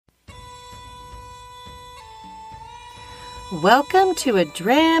Welcome to A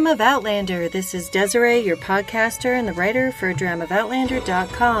Dram of Outlander. This is Desiree, your podcaster and the writer for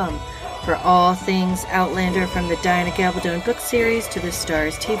ADramOfOutlander.com. For all things Outlander, from the Diana Gabaldon book series to the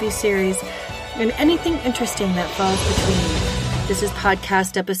Starz TV series, and anything interesting that falls between. This is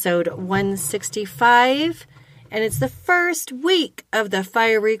podcast episode 165, and it's the first week of the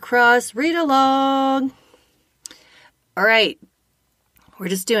Fiery Cross read-along. All right, we're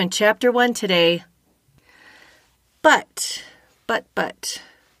just doing chapter 1 today. But,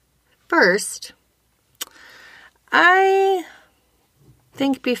 first, I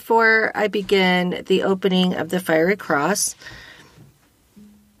think before I begin the opening of the Fiery Cross,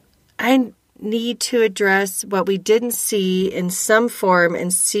 I need to address what we didn't see in some form in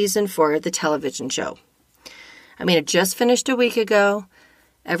season 4 of the television show. I mean, it just finished a week ago.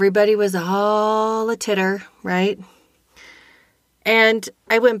 Everybody was all a titter, right? And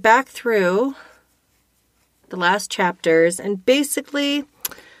I went back through the last chapters, and basically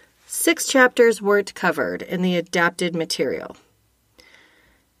 6 chapters weren't covered in the adapted material.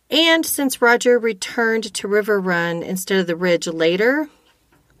 And since Roger returned to River Run instead of the Ridge later,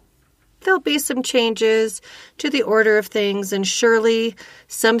 there'll be some changes to the order of things, and surely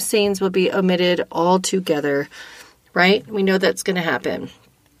some scenes will be omitted altogether, right? We know that's going to happen.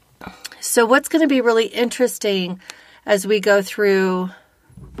 So what's going to be really interesting as we go through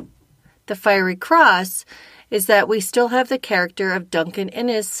the Fiery Cross is that we still have the character of Duncan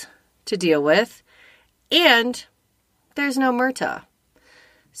Innes to deal with, and there's no Myrta.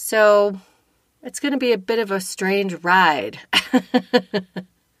 So it's going to be a bit of a strange ride.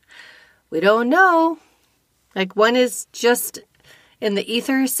 We don't know. Like, one is just in the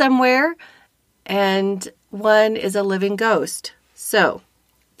ether somewhere, and one is a living ghost. So,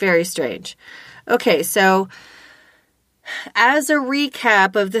 very strange. Okay, so as a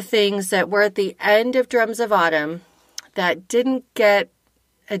recap of the things that were at the end of Drums of Autumn that didn't get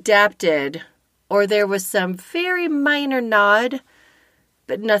adapted, or there was some very minor nod,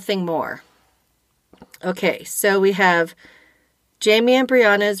 but nothing more. Okay, so we have Jamie and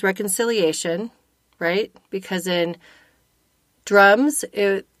Brianna's reconciliation, right? Because in Drums,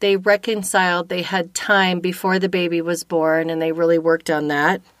 they reconciled. They had time before the baby was born, and they really worked on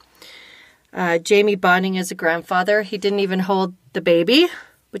that. Jamie bonding as a grandfather. He didn't even hold the baby,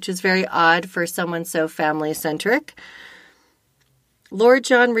 which is very odd for someone so family-centric. Lord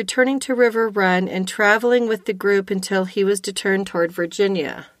John returning to River Run and traveling with the group until he was to turn toward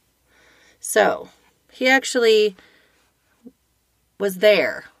Virginia. So, he actually was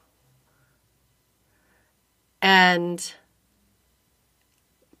there. And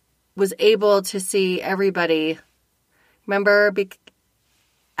was able to see everybody. Remember,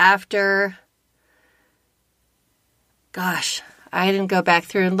 after, gosh, I didn't go back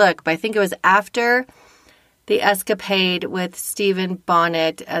through and look, but I think it was after the escapade with Stephen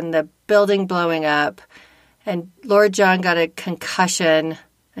Bonnet and the building blowing up, and Lord John got a concussion,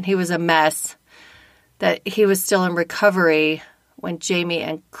 and he was a mess, that he was still in recovery when Jamie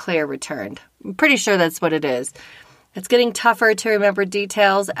and Claire returned. I'm pretty sure that's what it is. It's getting tougher to remember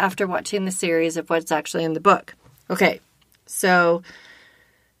details after watching the series of what's actually in the book. Okay, so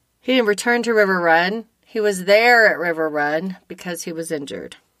he didn't return to River Run. He was there at River Run because he was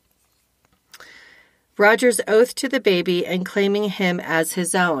injured. Roger's oath to the baby and claiming him as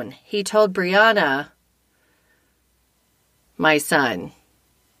his own. He told Brianna, my son.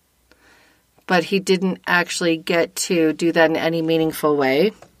 But he didn't actually get to do that in any meaningful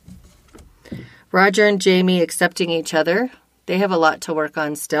way. Roger and Jamie accepting each other. They have a lot to work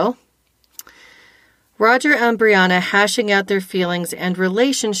on still. Roger and Brianna hashing out their feelings and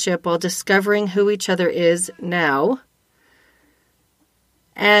relationship while discovering who each other is now.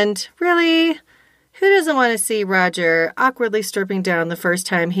 And really, who doesn't want to see Roger awkwardly stripping down the first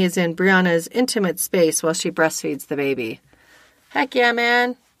time he is in Brianna's intimate space while she breastfeeds the baby? Heck yeah,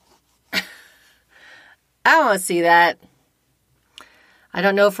 man. I want to see that. I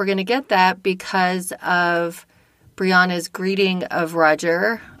don't know if we're going to get that because of Brianna's greeting of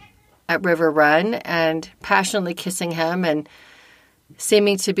Roger at River Run and passionately kissing him and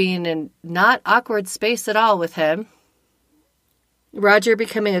seeming to be in a not awkward space at all with him. Roger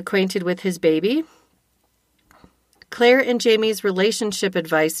becoming acquainted with his baby. Claire and Jamie's relationship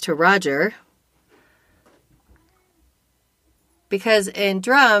advice to Roger. Because in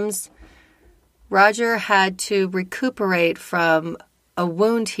Drums, Roger had to recuperate from a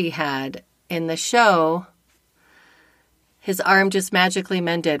wound he had in the show. His arm just magically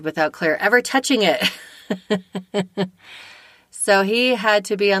mended without Claire ever touching it. So he had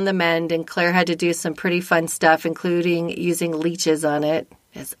to be on the mend, and Claire had to do some pretty fun stuff, including using leeches on it.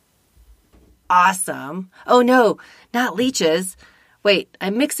 It's awesome. Oh, no, not leeches. Wait,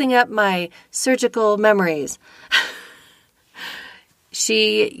 I'm mixing up my surgical memories.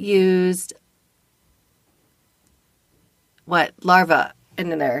 She used, larva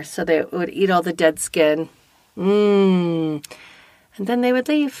in there so they would eat all the dead skin. And then they would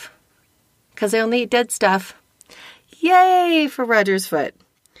leave because they only eat dead stuff. Yay for Roger's foot.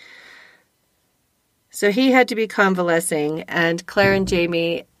 So he had to be convalescing, and Claire and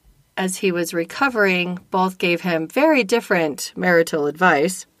Jamie, as he was recovering, both gave him very different marital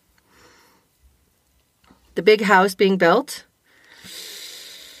advice. The big house being built.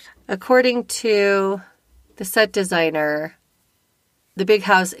 According to the set designer, the big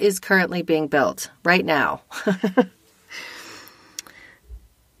house is currently being built right now.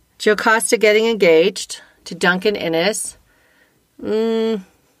 Jocasta getting engaged to Duncan Innes.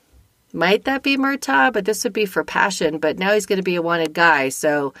 Might that be Murtaugh? But this would be for passion. But now he's going to be a wanted guy,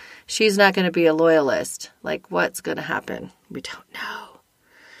 so she's not going to be a loyalist. Like, what's going to happen? We don't know.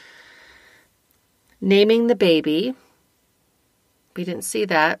 Naming the baby. We didn't see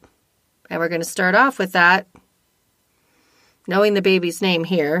that. And we're going to start off with that. Knowing the baby's name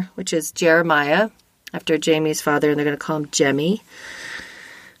here, which is Jeremiah, after Jamie's father, and they're going to call him Jemmy.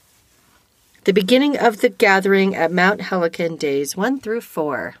 The beginning of the gathering at Mount Helicon, days 1 through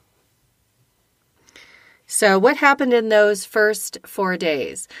 4. So what happened in those first 4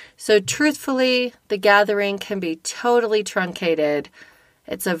 days? So truthfully, the gathering can be totally truncated.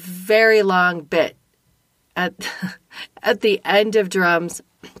 It's a very long bit at the end of drums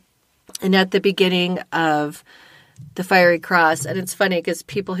and at the beginning of the Fiery Cross. And it's funny because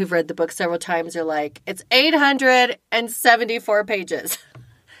people who've read the book several times are like, it's 874 pages.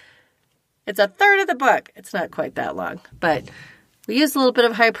 It's a third of the book. It's not quite that long, but we use a little bit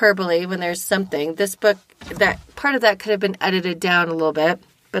of hyperbole when there's something. This book, that part of that could have been edited down a little bit,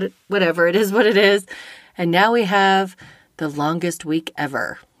 but whatever, it is what it is. And now we have the longest week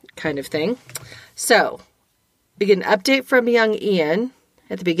ever kind of thing. So we get an update from young Ian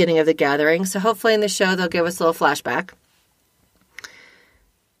at the beginning of the gathering. So hopefully in the show, they'll give us a little flashback.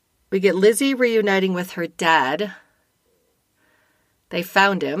 We get Lizzie reuniting with her dad. They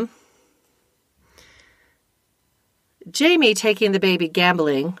found him. Jamie taking the baby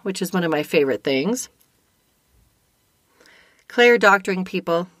gambling, which is one of my favorite things. Claire doctoring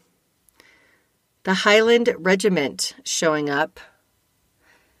people. The Highland Regiment showing up.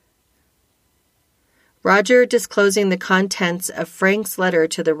 Roger disclosing the contents of Frank's letter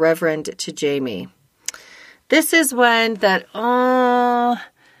to the Reverend to Jamie. This is when that,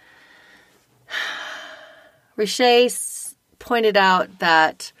 Riche pointed out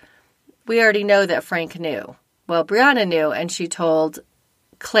that we already know that Frank knew. Well, Brianna knew, and she told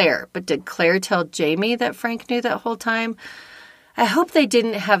Claire. But did Claire tell Jamie that Frank knew that whole time? I hope they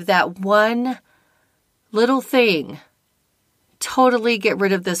didn't have that one little thing totally get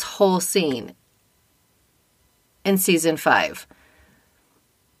rid of this whole scene in season 5.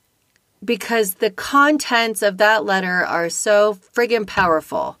 Because the contents of that letter are so friggin'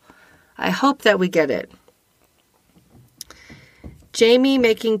 powerful. I hope that we get it. Jamie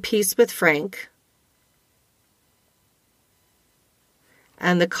making peace with Frank.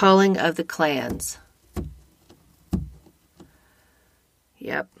 And the calling of the clans.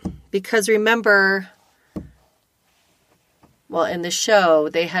 Yep. Because remember, well, in the show,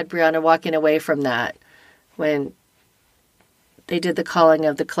 they had Brianna walking away from that when they did the calling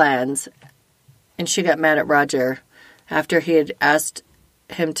of the clans. And she got mad at Roger after he had asked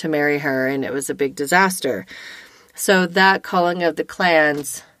him to marry her, and it was a big disaster. So that calling of the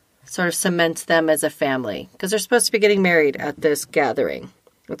clans sort of cements them as a family, because they're supposed to be getting married at this gathering.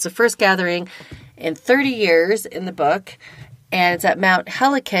 It's the first gathering in 30 years in the book, and it's at Mount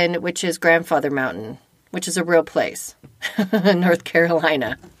Helicon, which is Grandfather Mountain, which is a real place in North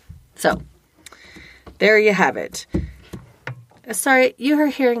Carolina. So there you have it. Sorry, you are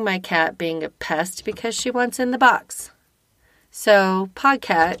hearing my cat being a pest because she wants in the box. So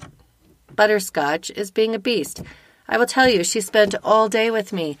Podcat, Butterscotch, is being a beast. I will tell you, she spent all day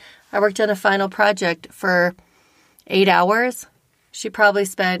with me. I worked on a final project for 8 hours. She probably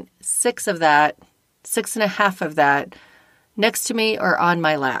spent 6 of that, 6.5 of that, next to me or on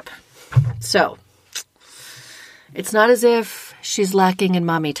my lap. So it's not as if she's lacking in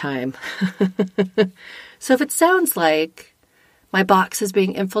mommy time. So if it sounds like my box is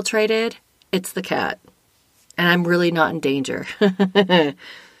being infiltrated, it's the cat. And I'm really not in danger.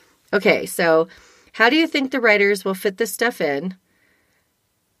 Okay, so how do you think the writers will fit this stuff in?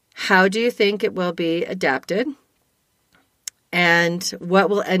 How do you think it will be adapted? And what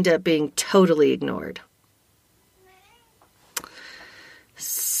will end up being totally ignored?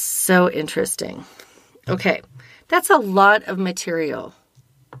 So So interesting. Okay, that's a lot of material.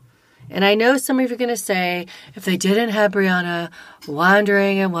 And I know some of you are going to say, if they didn't have Brianna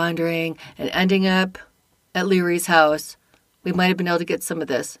wandering and ending up at Leary's house, we might have been able to get some of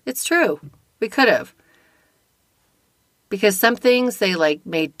this. It's true. We could have. Because some things they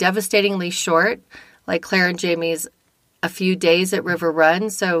made devastatingly short, like Claire and Jamie's a few days at River Run,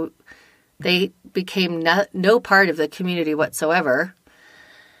 so they became no part of the community whatsoever.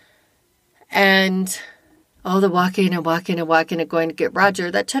 And all the walking and going to get Roger,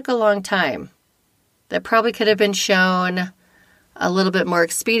 that took a long time. That probably could have been shown a little bit more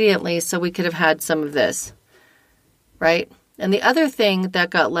expediently so we could have had some of this, right? And the other thing that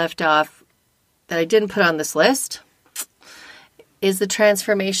got left off that I didn't put on this list is the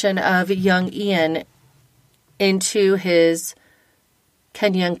transformation of young Ian into his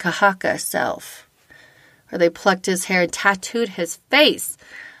Kanyankahaka self, where they plucked his hair and tattooed his face.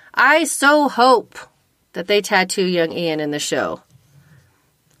 I so hope that they tattoo young Ian in the show.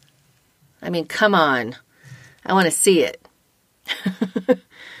 I mean, come on. I want to see it.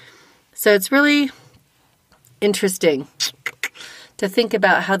 So it's really interesting to think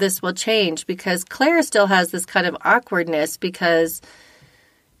about how this will change, because Claire still has this kind of awkwardness because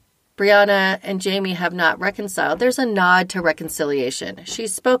Brianna and Jamie have not reconciled. There's a nod to reconciliation. She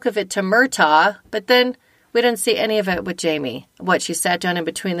spoke of it to Murtaugh, but then we didn't see any of it with Jamie. What, she sat down in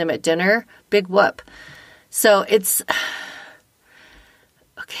between them at dinner? Big whoop. So it's,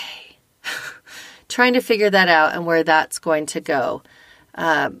 okay, trying to figure that out and where that's going to go.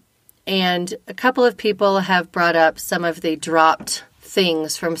 And a couple of people have brought up some of the dropped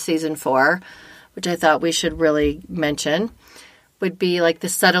things from season 4, which I thought we should really mention, would be like the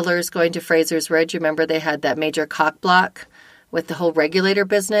settlers going to Fraser's Ridge. Remember they had that major cock block with the whole regulator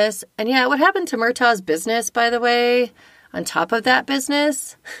business. And yeah, what happened to Murtaugh's business, by the way, on top of that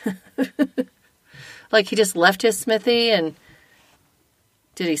business? Like he just left his smithy and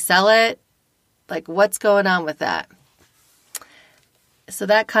did he sell it? Like what's going on with that? So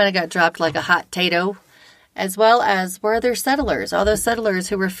that kind of got dropped like a hot potato, as well as were there settlers, all those settlers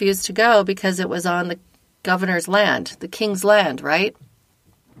who refused to go because it was on the governor's land, the king's land, right?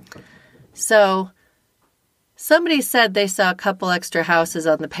 So somebody said they saw a couple extra houses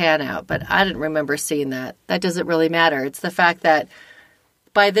on the pan out, but I didn't remember seeing that. That doesn't really matter. It's the fact that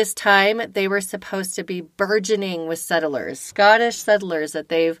by this time, they were supposed to be burgeoning with settlers, Scottish settlers that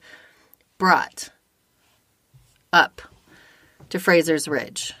they've brought up to Fraser's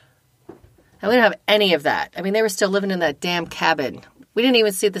Ridge. And we didn't have any of that. I mean, they were still living in that damn cabin. We didn't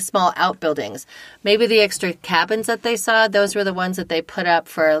even see the small outbuildings. Maybe the extra cabins that they saw, those were the ones that they put up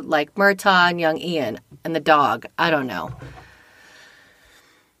for like Murtaugh and young Ian and the dog. I don't know.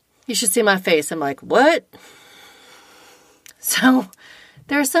 You should see my face. I'm like, what? So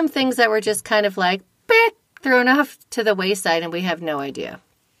there are some things that were just kind of like, beep, thrown off to the wayside and we have no idea.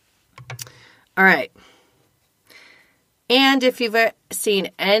 All right. And if you've seen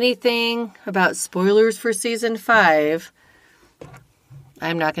anything about spoilers for season 5,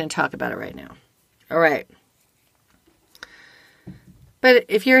 I'm not going to talk about it right now. All right. But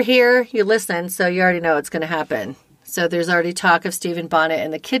if you're here, you listen, so you already know what's going to happen. So there's already talk of Stephen Bonnet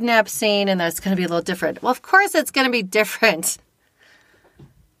in the kidnap scene, and that's going to be a little different. Well, of course it's going to be different.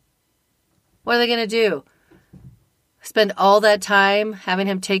 What are they going to do? Spend all that time having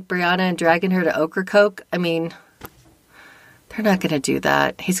him take Brianna and dragging her to Ocracoke? I mean, they're not going to do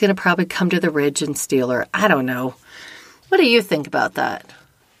that. He's going to probably come to the ridge and steal her. I don't know. What do you think about that?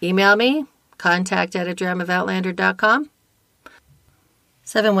 Email me, contact@adramaofoutlander.com,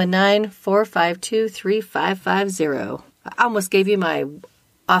 719-452-3550. I almost gave you my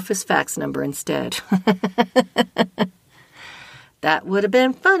office fax number instead. That would have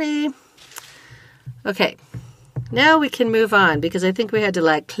been funny. Okay, now we can move on because I think we had to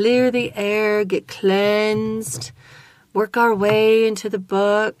like clear the air, get cleansed, work our way into the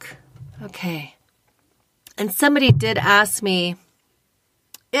book. Okay. And somebody did ask me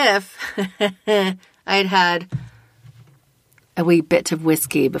if I'd had a wee bit of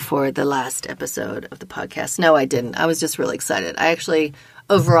whiskey before the last episode of the podcast. No, I didn't. I was just really excited. I actually,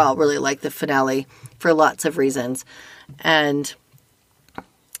 overall, really liked the finale for lots of reasons.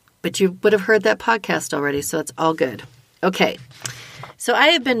 But you would have heard that podcast already, so it's all good. Okay. So I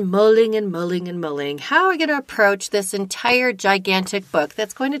have been mulling. How are we going to approach this entire gigantic book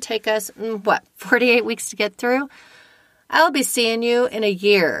that's going to take us, 48 weeks to get through? I'll be seeing you in a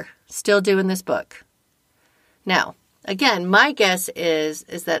year still doing this book. Now, again, my guess is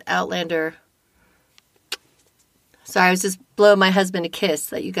that Outlander... Sorry, I was just blowing my husband a kiss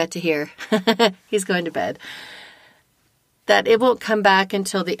that you got to hear. He's going to bed. that it won't come back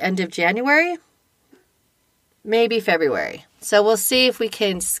until the end of January, maybe February. So we'll see if we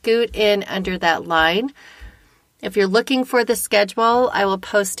can scoot in under that line. If you're looking for the schedule, I will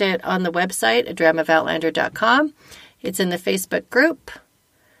post it on the website at dramaofoutlander.com. It's in the Facebook group,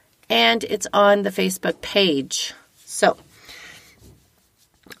 and it's on the Facebook page. So,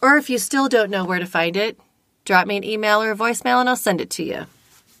 or if you still don't know where to find it, drop me an email or a voicemail and I'll send it to you.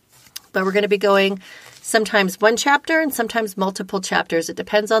 But we're going to be going sometimes one chapter and sometimes multiple chapters. It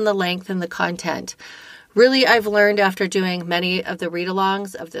depends on the length and the content. Really, I've learned after doing many of the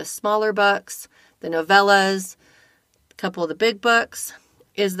read-alongs of the smaller books, the novellas, a couple of the big books,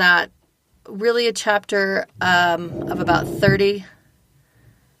 is that really a chapter of about 30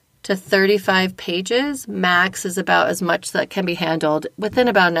 to 35 pages max is about as much that can be handled within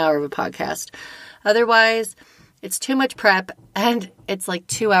about an hour of a podcast. Otherwise, it's too much prep and it's like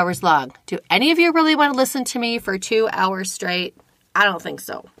 2 hours long. Do any of you really want to listen to me for 2 hours straight? I don't think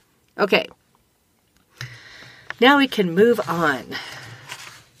so. Okay. Now we can move on.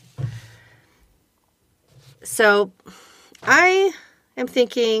 So I am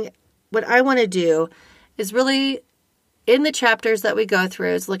thinking what I want to do is really, in the chapters that we go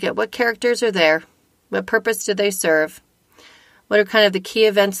through, is look at what characters are there, what purpose do they serve, what are kind of the key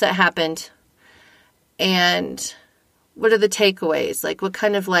events that happened, and what are the takeaways, like what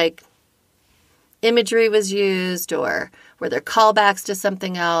kind of like imagery was used, or were there callbacks to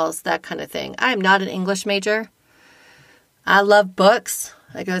something else, that kind of thing. I am not an English major. I love books.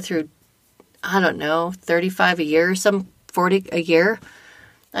 I go through, 35 a year, some 40 a year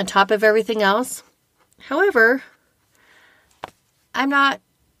on top of everything else. However, I'm not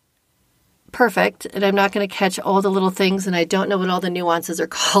perfect, and I'm not going to catch all the little things, and I don't know what all the nuances are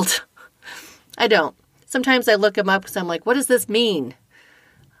called. I don't. Sometimes I look them up because I'm like, what does this mean?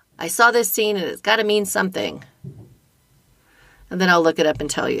 I saw this scene, and it's got to mean something. And then I'll look it up and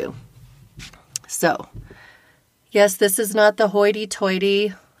tell you. So, yes, this is not the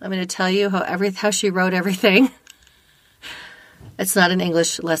hoity-toity. I'm going to tell you how she wrote everything. It's not an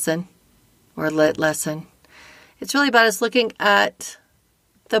English lesson or a lit lesson. It's really about us looking at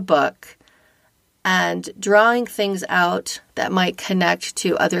the book and drawing things out that might connect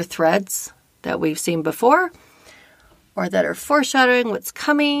to other threads that we've seen before or that are foreshadowing what's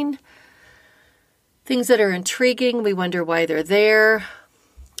coming. Things that are intriguing, we wonder why they're there.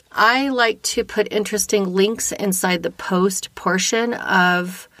 I like to put interesting links inside the post portion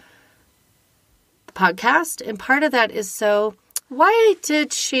of the podcast. And part of that is so, why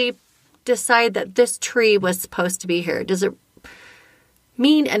did she decide that this tree was supposed to be here? Does it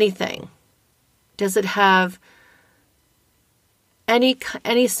mean anything? Does it have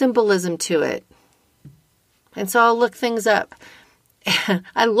any symbolism to it? And so I'll look things up.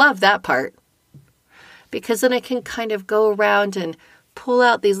 I love that part because then I can kind of go around and pull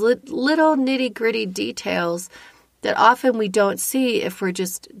out these little nitty-gritty details that often we don't see if we're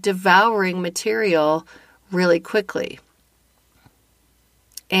just devouring material really quickly.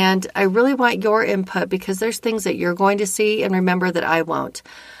 And I really want your input because there's things that you're going to see and remember that I won't.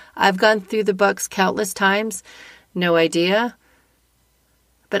 I've gone through the books countless times, no idea.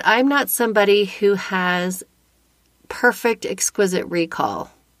 But I'm not somebody who has perfect, exquisite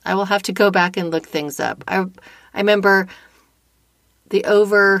recall. I will have to go back and look things up. I remember the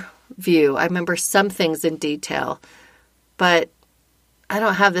overview. I remember some things in detail, but I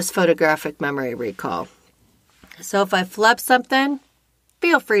don't have this photographic memory recall. So if I flub something,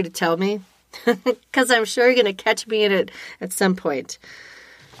 feel free to tell me because I'm sure you're going to catch me in it at some point.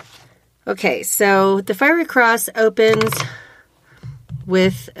 Okay, so the Fiery Cross opens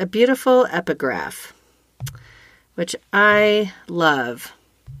with a beautiful epigraph, which I love.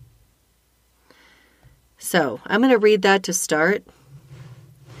 So I'm going to read that to start.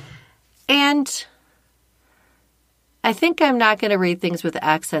 And I think I'm not going to read things with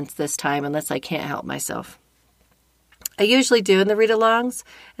accents this time unless I can't help myself. I usually do in the read-alongs,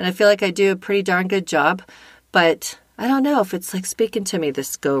 and I feel like I do a pretty darn good job, but I don't know if it's like speaking to me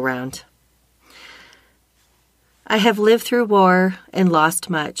this go-round. I have lived through war and lost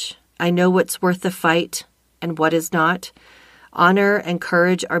much. I know what's worth the fight and what is not. Honor and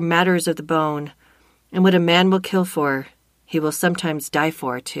courage are matters of the bone, and what a man will kill for, he will sometimes die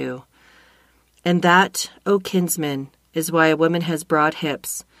for, too. And that, O kinsman, is why a woman has broad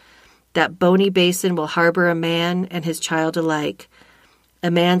hips. That bony basin will harbor a man and his child alike. A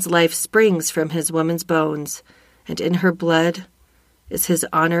man's life springs from his woman's bones, and in her blood is his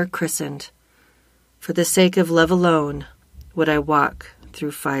honor christened. For the sake of love alone would I walk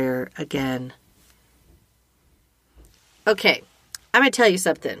through fire again. Okay, I'm going to tell you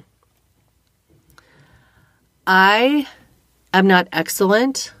something. I I'm not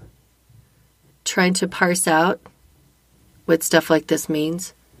excellent trying to parse out what stuff like this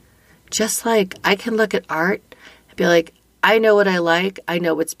means. Just like I can look at art and be like, I know what I like. I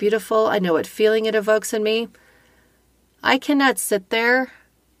know what's beautiful. I know what feeling it evokes in me. I cannot sit there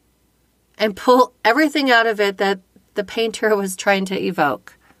and pull everything out of it that the painter was trying to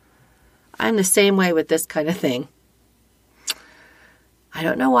evoke. I'm the same way with this kind of thing. I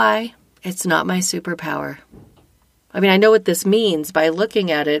don't know why. It's not my superpower. I mean, I know what this means by looking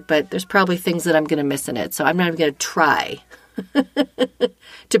at it, but there's probably things that I'm going to miss in it. So I'm not even going to try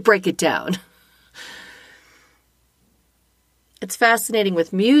to break it down. It's fascinating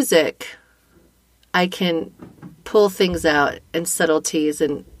with music. I can pull things out and subtleties,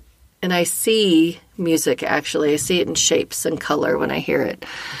 and I see music, actually. I see it in shapes and color when I hear it.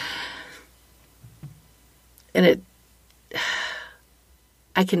 And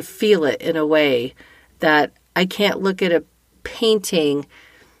I can feel it in a way that I can't look at a painting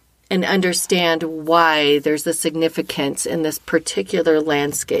and understand why there's a significance in this particular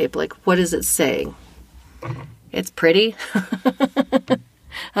landscape. Like, what is it saying? It's pretty.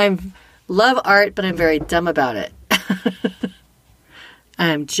 I love art, but I'm very dumb about it.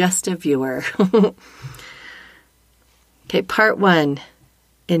 I'm just a viewer. Okay, part 1,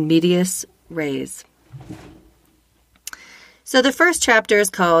 in medias res. So the first chapter is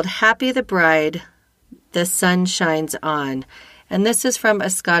called Happy the Bride the Sun Shines On. And this is from a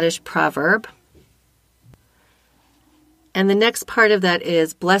Scottish proverb. And the next part of that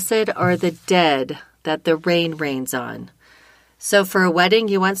is Blessed are the dead that the rain rains on. So for a wedding,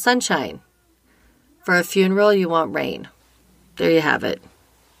 you want sunshine. For a funeral, you want rain. There you have it.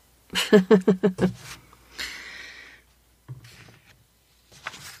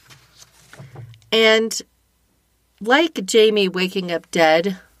 And like Jamie waking up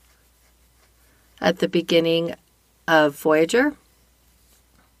dead at the beginning of Voyager,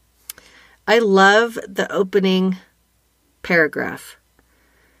 I love the opening paragraph.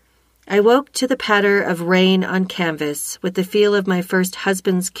 I woke to the patter of rain on canvas with the feel of my first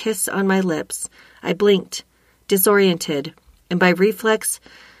husband's kiss on my lips. I blinked, disoriented, and by reflex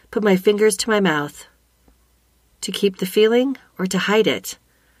put my fingers to my mouth. To keep the feeling or to hide it?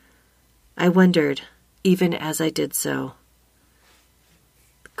 I wondered, even as I did so.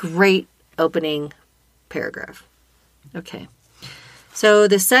 Great opening paragraph. Okay. So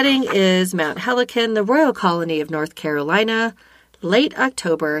the setting is Mount Helicon, the royal colony of North Carolina, late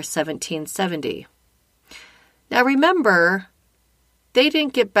October 1770. Now remember, they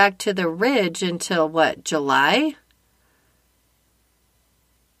didn't get back to the ridge until what, July?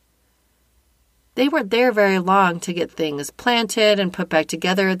 They weren't there very long to get things planted and put back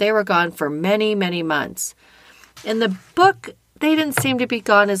together. They were gone for many, many months. In the book, they didn't seem to be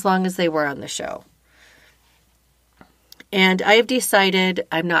gone as long as they were on the show. And I have decided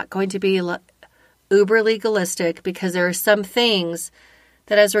I'm not going to be uber legalistic because there are some things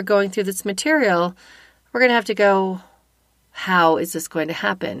that as we're going through this material, we're going to have to go, how is this going to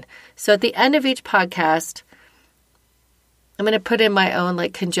happen? So at the end of each podcast, I'm going to put in my own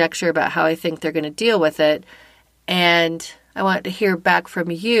conjecture about how I think they're going to deal with it. And I want to hear back from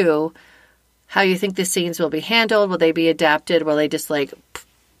you how you think the scenes will be handled. Will they be adapted? Will they just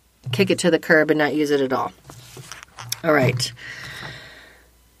kick it to the curb and not use it at all? All right.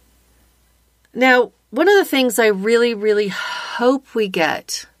 Now, one of the things I really, really hope we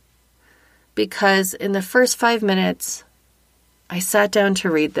get, because in the first 5 minutes, I sat down to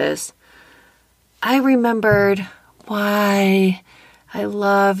read this, I remembered why I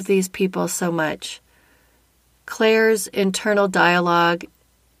love these people so much. Claire's internal dialogue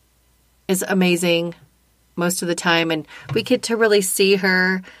is amazing most of the time, and we get to really see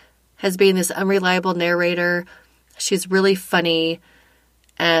her as being this unreliable narrator. She's really funny,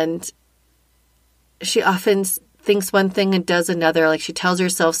 and she often thinks one thing and does another. She tells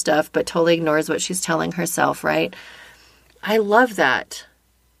herself stuff, but totally ignores what she's telling herself, right? I love that.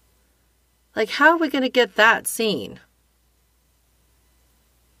 How are we going to get that scene?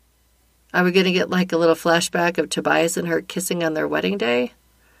 Are we going to get a little flashback of Tobias and her kissing on their wedding day?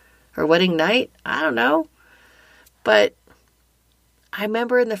 Or wedding night? I don't know. But I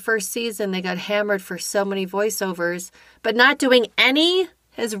remember in the first season, they got hammered for so many voiceovers, but not doing any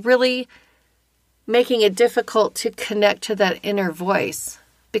is really making it difficult to connect to that inner voice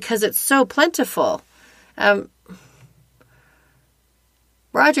because it's so plentiful.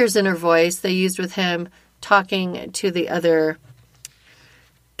 Roger's inner voice they used with him talking to the other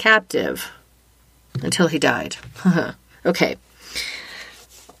captive until he died. Okay.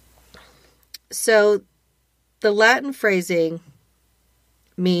 So the Latin phrasing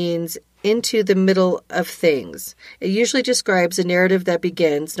means into the middle of things. It usually describes a narrative that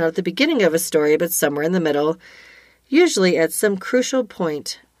begins not at the beginning of a story, but somewhere in the middle, usually at some crucial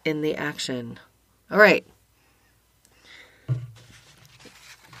point in the action. All right.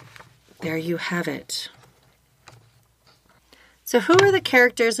 There you have it. So who are the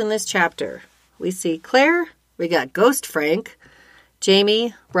characters in this chapter? We see Claire, we got Ghost Frank,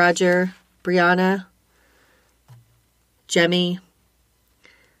 Jamie, Roger, Brianna, Jemmy,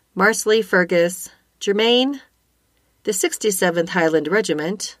 Marsley Fergus, Germaine, the 67th Highland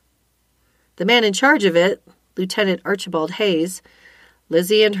Regiment, the man in charge of it, Lieutenant Archibald Hayes,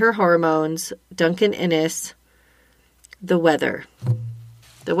 Lizzie and her hormones, Duncan Innes, the weather.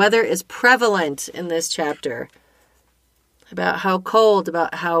 The weather is prevalent in this chapter. About how cold,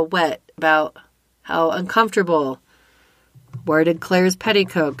 about how wet, about how uncomfortable. Where did Claire's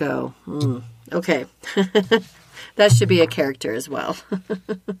petticoat go? Okay. That should be a character as well.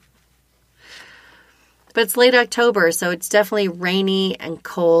 But it's late October, so it's definitely rainy and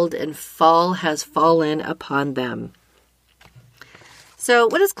cold, and fall has fallen upon them. So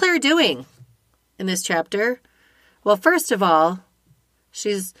what is Claire doing in this chapter? Well, first of all,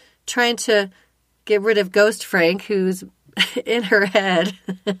 she's trying to get rid of Ghost Frank, who's in her head.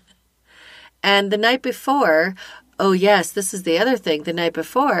 And the night before, oh yes, this is the other thing. The night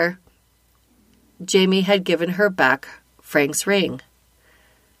before, Jamie had given her back Frank's ring.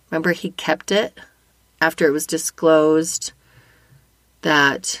 Remember, he kept it after it was disclosed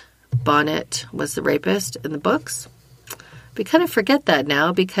that Bonnet was the rapist in the books. We kind of forget that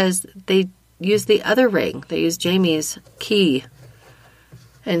now because they used the other ring. They used Jamie's key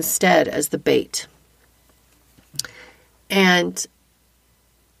instead as the bait. And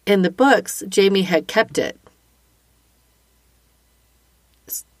in the books, Jamie had kept it.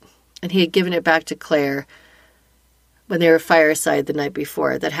 And he had given it back to Claire when they were fireside the night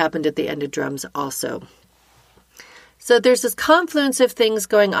before. That happened at the end of Drums also. So there's this confluence of things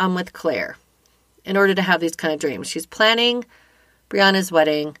going on with Claire in order to have these kind of dreams. She's planning Brianna's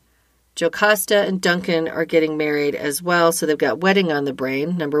wedding. Jocasta and Duncan are getting married as well, so they've got wedding on the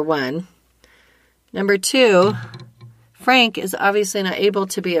brain, number one. Number two, Frank is obviously not able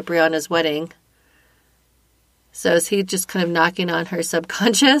to be at Brianna's wedding. So is he just kind of knocking on her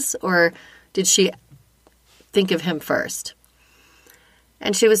subconscious, or did she think of him first?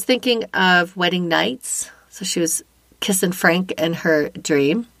 And she was thinking of wedding nights, so she was kissing Frank in her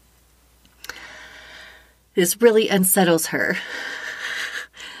dream. This really unsettles her.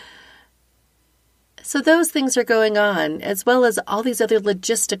 So those things are going on, as well as all these other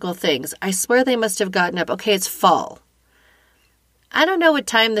logistical things. I swear they must have gotten up. Okay, it's fall. I don't know what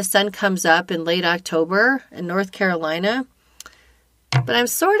time the sun comes up in late October in North Carolina, but I'm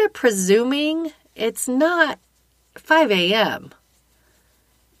sort of presuming it's not 5 a.m.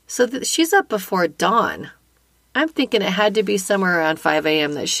 So she's up before dawn. I'm thinking it had to be somewhere around 5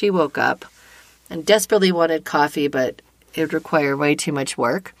 a.m. that she woke up and desperately wanted coffee, but it would require way too much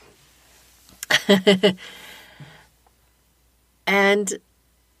work. And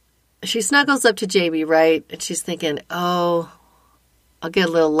she snuggles up to Jamie, right? And she's thinking, oh, I'll get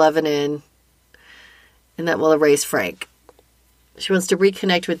a little loving in, and that will erase Frank. She wants to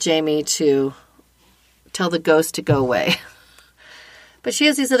reconnect with Jamie to tell the ghost to go away. But she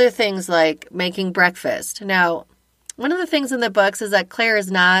has these other things like making breakfast. Now, one of the things in the books is that Claire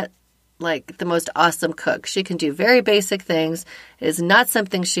is not like the most awesome cook. She can do very basic things. It is not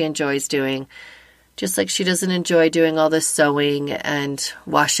something she enjoys doing. Just like she doesn't enjoy doing all this sewing and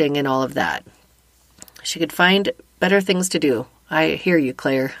washing and all of that. She could find better things to do. I hear you,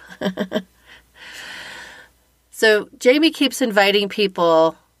 Claire. So Jamie keeps inviting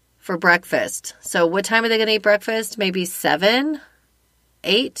people for breakfast. So what time are they going to eat breakfast? Maybe 7,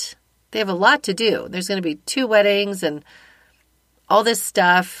 8? They have a lot to do. There's going to be 2 weddings and all this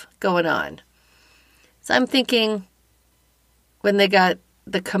stuff going on. So I'm thinking when they got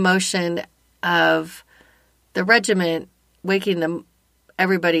the commotion of the regiment waking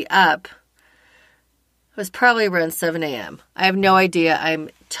everybody up, it was probably around 7 a.m. I have no idea. I'm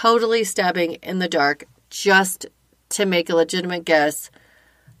totally stabbing in the dark just to make a legitimate guess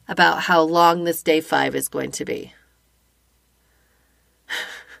about how long this day 5 is going to be.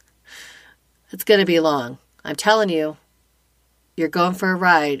 It's going to be long. I'm telling you, you're going for a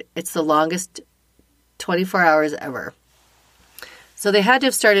ride. It's the longest 24 hours ever. So they had to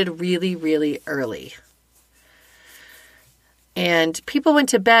have started really, really early. And people went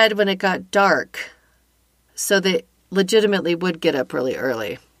to bed when it got dark. So they legitimately would get up really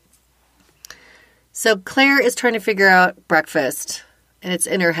early. So Claire is trying to figure out breakfast, and it's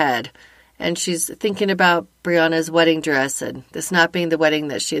in her head. And she's thinking about Brianna's wedding dress and this not being the wedding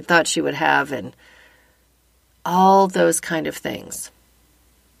that she had thought she would have, and all those kind of things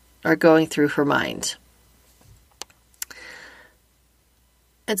are going through her mind.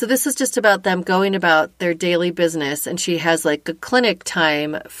 And so this is just about them going about their daily business, and she has like a clinic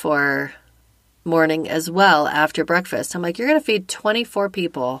time for morning as well after breakfast. I'm like, you're going to feed 24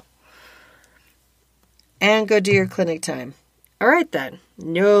 people and go do your clinic time. All right then,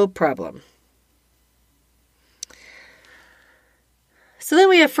 no problem. So then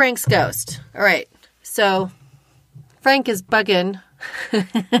we have Frank's ghost. All right, so Frank is bugging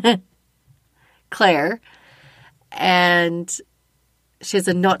Claire, and she has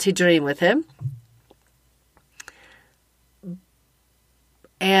a naughty dream with him.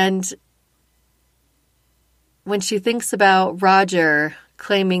 And when she thinks about Roger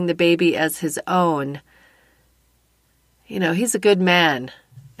claiming the baby as his own, you know, he's a good man.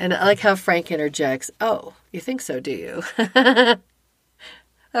 And I like how Frank interjects, "Oh, you think so, do you?"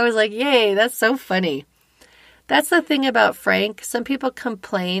 I was like, yay, that's so funny. That's the thing about Frank. Some people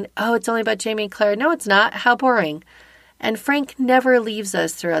complain, oh, it's only about Jamie and Claire. No, it's not. How boring. And Frank never leaves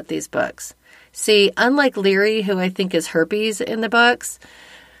us throughout these books. See, unlike Leary, who I think is herpes in the books,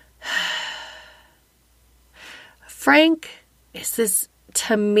 Frank is this,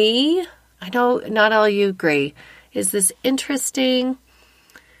 to me, I know not all you agree, is this interesting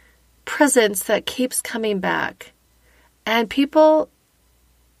presence that keeps coming back. And people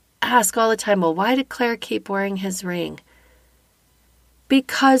ask all the time, well, why did Claire keep wearing his ring?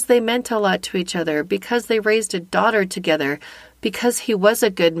 Because they meant a lot to each other, because they raised a daughter together, because he was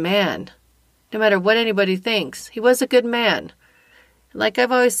a good man. No matter what anybody thinks, he was a good man. Like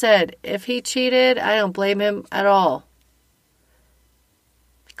I've always said, if he cheated, I don't blame him at all.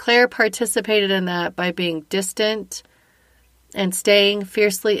 Claire participated in that by being distant and staying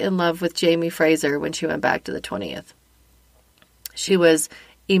fiercely in love with Jamie Fraser when she went back to the 20th. She was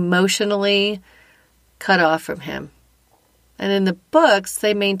emotionally cut off from him. And in the books,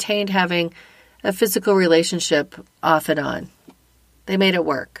 they maintained having a physical relationship off and on. They made it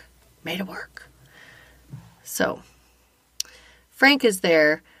work. Made it work. So, Frank is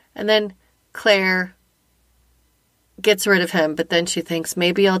there, and then Claire gets rid of him, but then she thinks,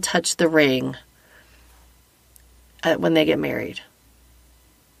 maybe I'll touch the ring when they get married.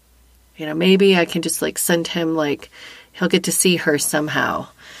 You know, maybe I can just like send him, like, he'll get to see her somehow.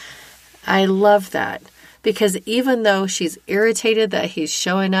 I love that. Because even though she's irritated that he's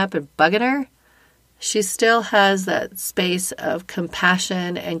showing up and bugging her, she still has that space of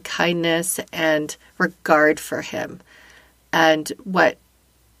compassion and kindness and regard for him. And what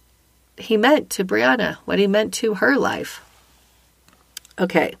he meant to Brianna, what he meant to her life.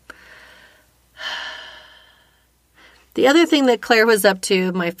 Okay. The other thing that Claire was up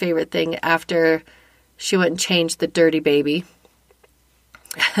to, my favorite thing, after she went and changed the dirty baby,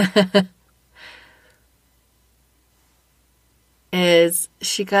 is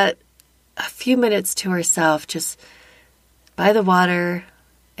she got a few minutes to herself just by the water,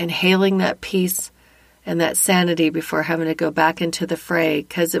 inhaling that peace and that sanity before having to go back into the fray.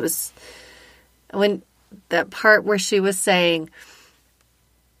 Because it was when that part where she was saying,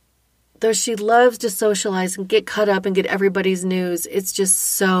 though she loves to socialize and get caught up and get everybody's news, it's just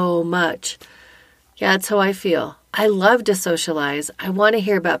so much. Yeah, that's how I feel. I love to socialize. I want to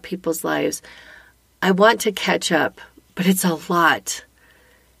hear about people's lives. I want to catch up. But it's a lot.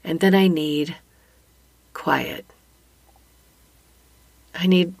 And then I need quiet. I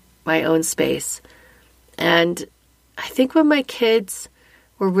need my own space. And I think when my kids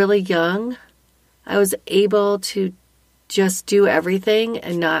were really young, I was able to just do everything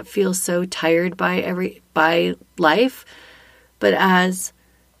and not feel so tired by life. But as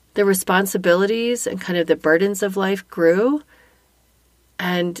the responsibilities and kind of the burdens of life grew,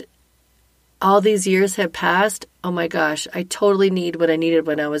 and all these years have passed, oh my gosh, I totally need what I needed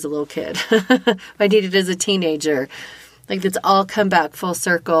when I was a little kid. I needed as a teenager. Like, it's all come back full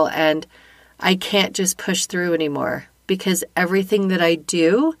circle, and I can't just push through anymore because everything that I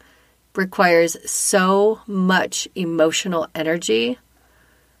do requires so much emotional energy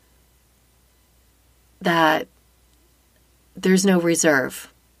that there's no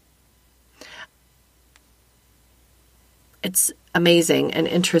reserve. It's amazing and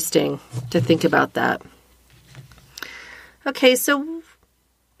interesting to think about that. Okay, so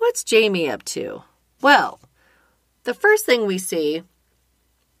what's Jamie up to? Well, the first thing we see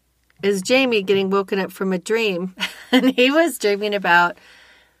is Jamie getting woken up from a dream, and he was dreaming about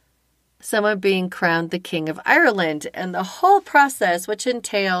someone being crowned the King of Ireland, and the whole process, which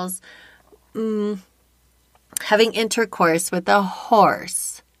entails having intercourse with a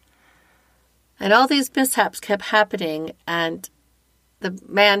horse. And all these mishaps kept happening, and the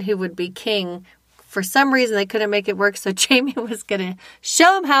man who would be king, for some reason they couldn't make it work, so Jamie was going to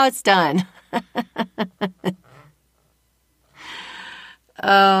show him how it's done.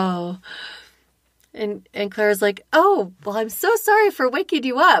 Oh. And Claire's like, oh, well, I'm so sorry for waking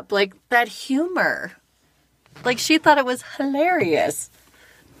you up. Like, that humor. Like, she thought it was hilarious.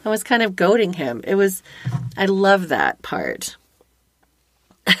 I was kind of goading him. I love that part.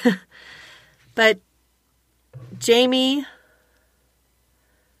 But Jamie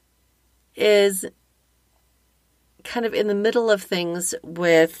is kind of in the middle of things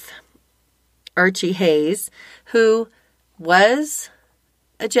with Archie Hayes, who was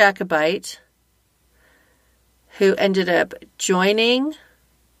a Jacobite, who ended up joining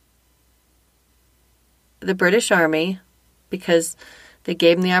the British Army because they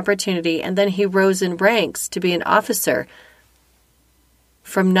gave him the opportunity, and then he rose in ranks to be an officer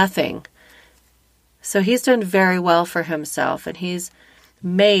from nothing. So he's done very well for himself, and he's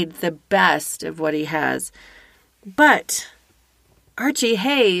made the best of what he has. But Archie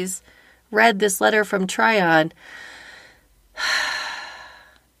Hayes read this letter from Tryon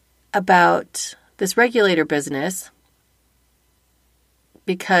about this regulator business,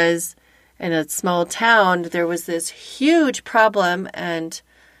 because in a small town there was this huge problem, and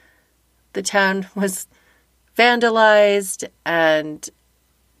the town was vandalized and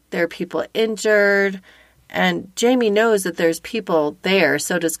there are people injured, and Jamie knows that there's people there,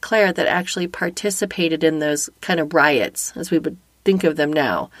 so does Claire, that actually participated in those kind of riots, as we would think of them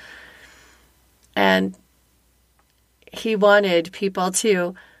now. And he wanted people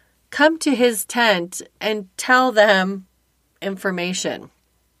to come to his tent and tell them information.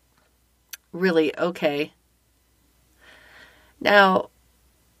 Really, okay. Now,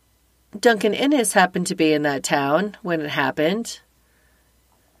 Duncan Innes happened to be in that town when it happened.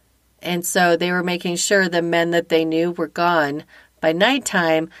 And so they were making sure the men that they knew were gone by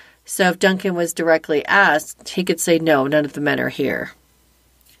nighttime. So if Duncan was directly asked, he could say, no, none of the men are here,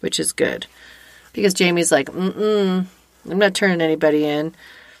 which is good. Because Jamie's like, I'm not turning anybody in.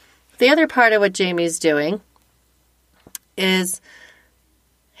 The other part of what Jamie's doing is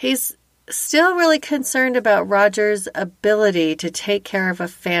he's still really concerned about Roger's ability to take care of a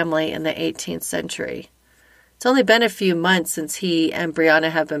family in the 18th century. It's only been a few months since he and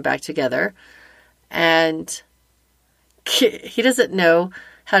Brianna have been back together, and he doesn't know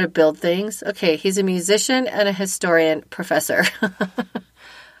how to build things. Okay, he's a musician and a historian professor.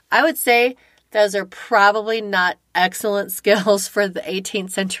 I would say those are probably not excellent skills for the 18th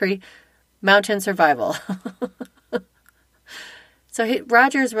century mountain survival. So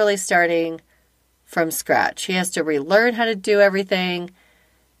Roger's really starting from scratch. He has to relearn how to do everything.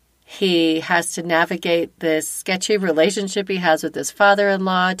 He has to navigate this sketchy relationship he has with his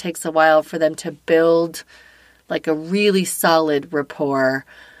father-in-law. It takes a while for them to build like a really solid rapport.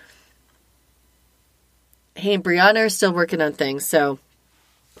 He and Brianna are still working on things. So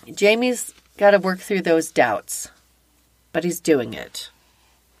Jamie's got to work through those doubts, but he's doing it.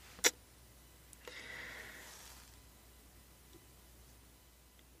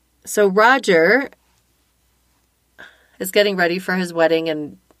 So Roger is getting ready for his wedding,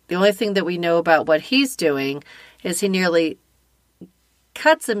 and the only thing that we know about what he's doing is he nearly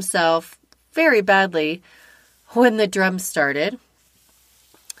cuts himself very badly when the drums started.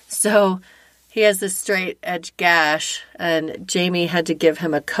 So he has this straight edge gash, and Jamie had to give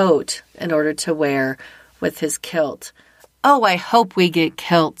him a coat in order to wear with his kilt. Oh, I hope we get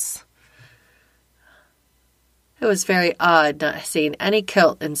kilts. It was very odd not seeing any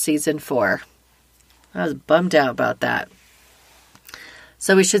kilt in season 4. I was bummed out about that.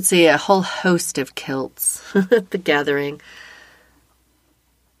 So we should see a whole host of kilts at the gathering.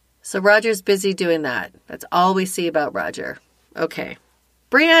 So Roger's busy doing that. That's all we see about Roger. Okay.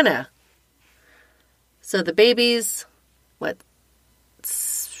 Brianna. So the baby's,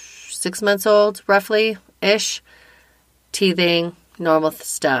 6 months old, roughly-ish. Teething, normal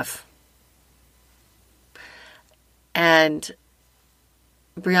stuff. And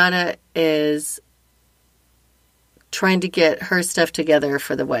Brianna is trying to get her stuff together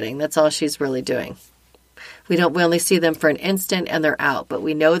for the wedding. That's all she's really doing. We only see them for an instant and they're out, but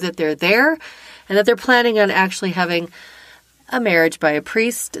we know that they're there and that they're planning on actually having a marriage by a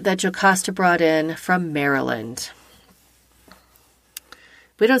priest that Jocasta brought in from Maryland.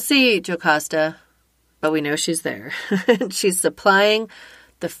 We don't see Jocasta, but we know she's there. She's supplying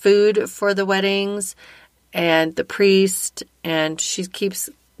the food for the weddings and the priest, and she keeps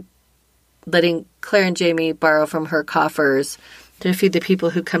letting Claire and Jamie borrow from her coffers to feed the people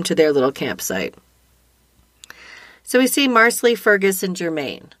who come to their little campsite. So we see Marsley, Fergus, and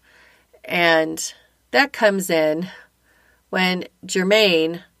Germaine. And that comes in when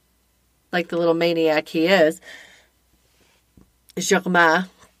Germain, like the little maniac he is, Germain,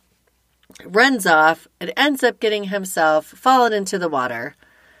 runs off and ends up getting himself fallen into the water.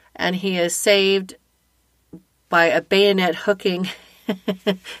 And he is saved by a bayonet hooking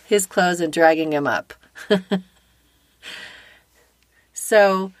his clothes and dragging him up.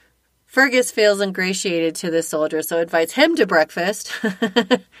 So Fergus feels ingratiated to the soldier, so invites him to breakfast.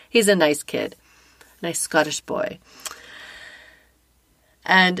 He's a nice kid, nice Scottish boy.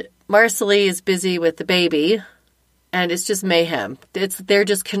 And Marcelly is busy with the baby, and it's just mayhem. They're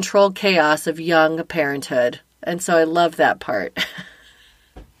just controlled chaos of young parenthood, and so I love that part.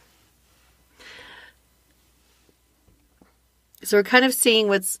 So we're kind of seeing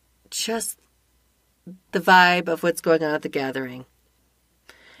what's just the vibe of what's going on at the gathering.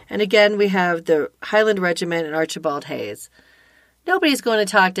 And again, we have the Highland Regiment and Archibald Hayes. Nobody's going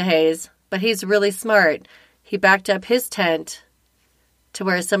to talk to Hayes, but he's really smart. He backed up his tent to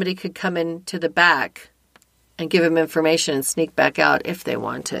where somebody could come in to the back and give him information and sneak back out if they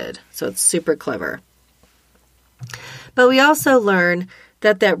wanted. So it's super clever. But we also learn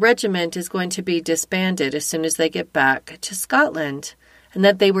that that regiment is going to be disbanded as soon as they get back to Scotland, and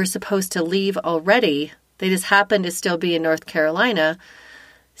that they were supposed to leave already. They just happened to still be in North Carolina.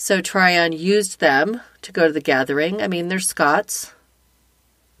 So Tryon used them to go to the gathering. I mean, they're Scots.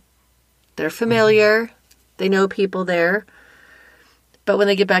 They're familiar. They know people there. But when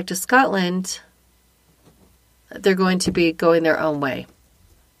they get back to Scotland, they're going to be going their own way.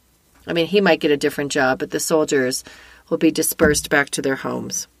 I mean, he might get a different job, but the soldiers will be dispersed back to their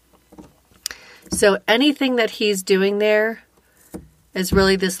homes. So anything that he's doing there is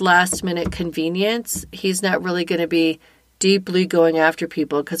really this last-minute convenience. He's not really going to be deeply going after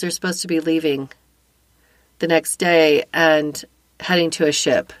people because they're supposed to be leaving the next day and heading to a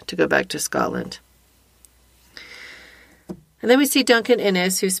ship to go back to Scotland. And then we see Duncan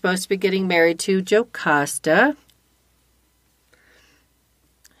Innes, who's supposed to be getting married to Jocasta.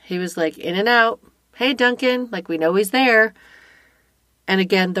 He was like in and out. Hey, Duncan, like we know he's there. And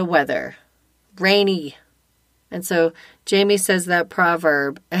again, the weather. Rainy. And so Jamie says that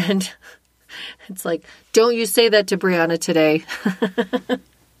proverb, and it's like, don't you say that to Brianna today.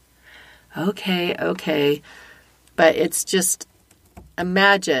 Okay. But it's just,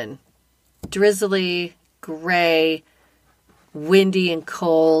 imagine, drizzly, gray, windy and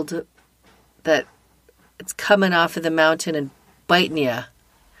cold, that it's coming off of the mountain and biting you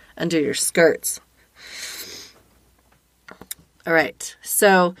under your skirts. All right,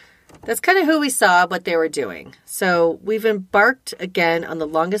 so that's kind of who we saw, what they were doing. So we've embarked again on the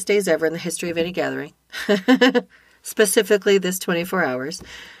longest days ever in the history of any gathering, specifically this 24 hours.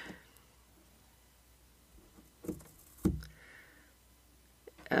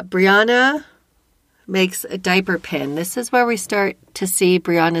 Brianna makes a diaper pin. This is where we start to see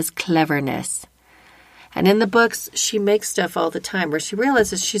Brianna's cleverness. And in the books, she makes stuff all the time where she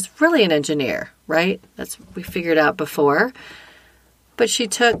realizes she's really an engineer, right? That's what we figured out before. But she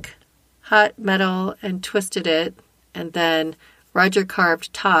took hot metal and twisted it, and then Roger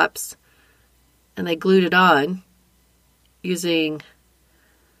carved tops, and they glued it on using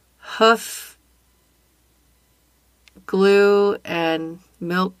hoof glue and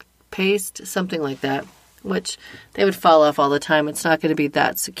milk paste, something like that, which they would fall off all the time. It's not going to be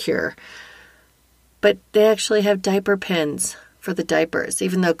that secure. But they actually have diaper pins for the diapers,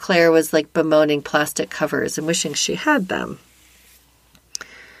 even though Claire was like bemoaning plastic covers and wishing she had them.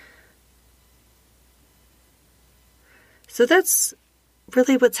 So that's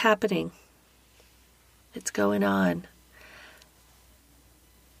really what's happening. It's going on.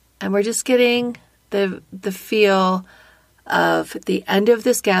 And we're just getting the feel of the end of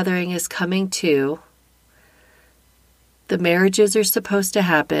this gathering is coming to. The marriages are supposed to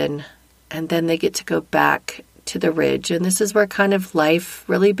happen, and then they get to go back to the ridge. And this is where kind of life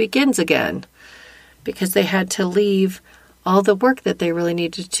really begins again, because they had to leave all the work that they really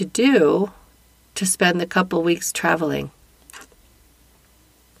needed to do to spend the couple weeks traveling.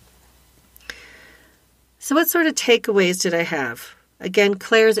 So what sort of takeaways did I have? Again,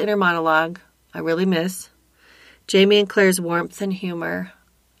 Claire's inner monologue, I really miss. Jamie and Claire's warmth and humor.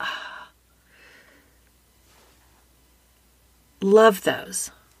 Love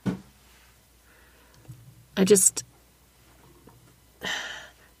those. The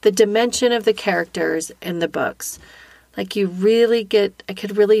dimension of the characters in the books. Like I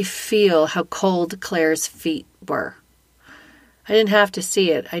could really feel how cold Claire's feet were. I didn't have to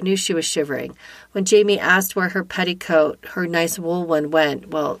see it. I knew she was shivering. When Jamie asked where her petticoat, her nice wool one, went,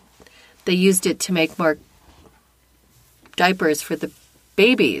 well, they used it to make more diapers for the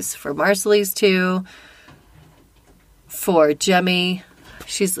babies, for Marcelise too, for Jemmy.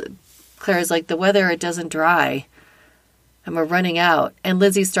 Claire's like, the weather, it doesn't dry, and we're running out. And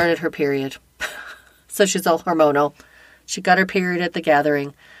Lizzie started her period. So she's all hormonal. She got her period at the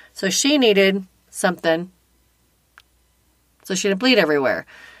gathering. So she needed something so she didn't bleed everywhere.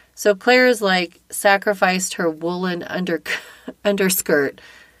 So Claire's like sacrificed her woolen underskirt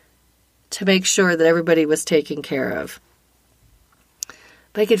to make sure that everybody was taken care of.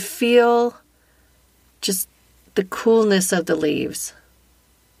 But I could feel just the coolness of the leaves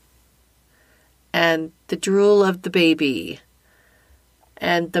and the drool of the baby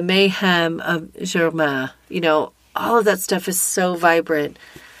and the mayhem of Germain. You know, all of that stuff is so vibrant.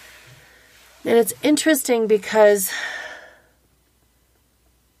 And it's interesting because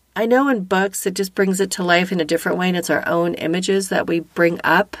I know in books it just brings it to life in a different way, and it's our own images that we bring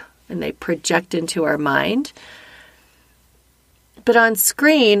up and they project into our mind. But on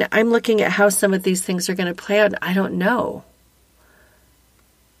screen, I'm looking at how some of these things are going to play out, and I don't know.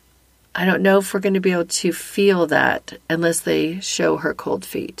 I don't know if we're going to be able to feel that unless they show her cold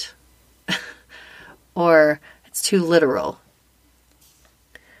feet. Or it's too literal.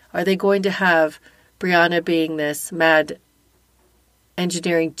 Are they going to have Brianna being this mad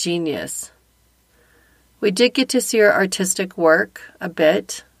engineering genius? We did get to see her artistic work a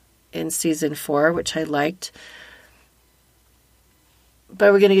bit in season 4, which I liked.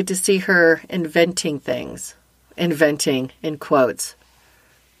 But we're going to get to see her inventing things. Inventing, in quotes.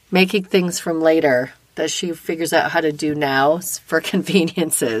 Making things from later that she figures out how to do now for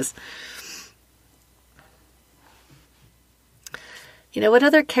conveniences. You know, what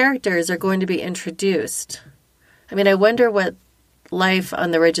other characters are going to be introduced? I mean, I wonder what life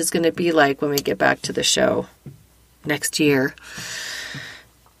on the Ridge is going to be like when we get back to the show next year.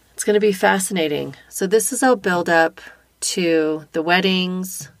 It's going to be fascinating. So this is all build up to the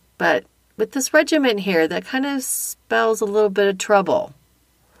weddings, but with this regiment here, that kind of spells a little bit of trouble.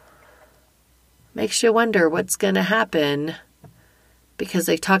 Makes you wonder what's going to happen, because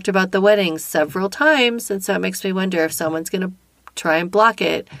they talked about the weddings several times, and so it makes me wonder if someone's going to try and block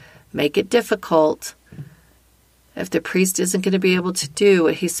it, make it difficult, if the priest isn't going to be able to do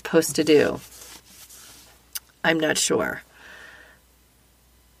what he's supposed to do. I'm not sure.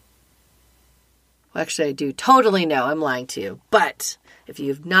 Well, actually, I do totally know. I'm lying to you. But if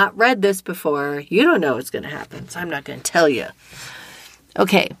you've not read this before, you don't know what's going to happen, so I'm not going to tell you.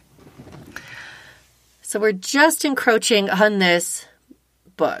 Okay. So we're just encroaching on this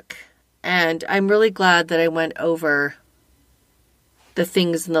book, and I'm really glad that I went over the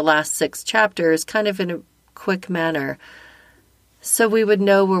things in the last 6 chapters kind of in a quick manner so we would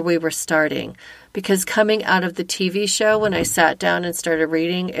know where we were starting. Because coming out of the TV show, when I sat down and started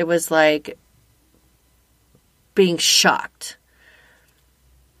reading, it was like being shocked.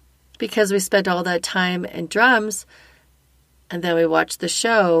 Because we spent all that time in drums, and then we watched the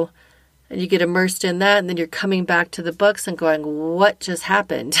show, and you get immersed in that, and then you're coming back to the books and going, what just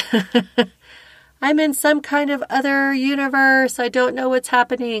happened? I'm in some kind of other universe. I don't know what's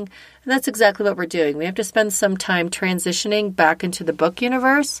happening. And that's exactly what we're doing. We have to spend some time transitioning back into the book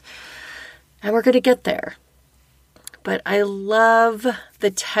universe, and we're going to get there. But I love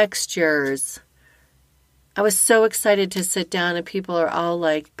the textures. I was so excited to sit down, and people are all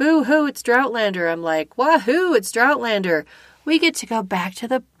like, boo-hoo, it's Outlander. I'm like, wahoo, it's Outlander. We get to go back to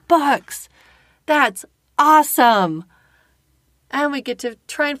the books. That's awesome. And we get to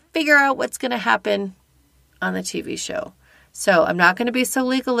try and figure out what's going to happen on the TV show. So I'm not going to be so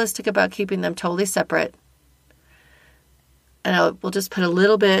legalistic about keeping them totally separate. And we'll just put a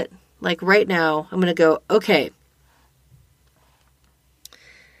little bit, like right now, I'm going to go, okay.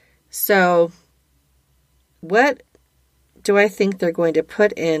 So what do I think they're going to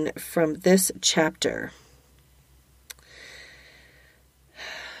put in from this chapter?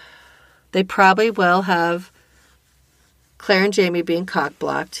 They probably will have Claire and Jamie being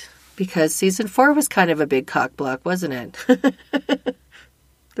cock-blocked, because season 4 was kind of a big cock-block, wasn't it?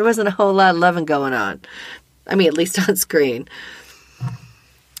 There wasn't a whole lot of loving going on. I mean, at least on screen.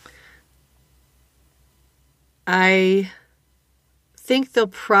 I think they'll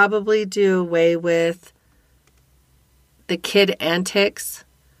probably do away with the kid antics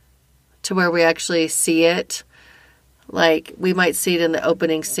to where we actually see it. Like, we might see it in the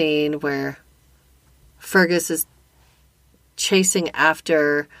opening scene where Fergus is chasing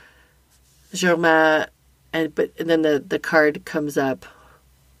after Germain, and then the card comes up,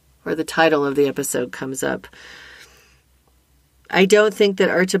 or the title of the episode comes up. I don't think that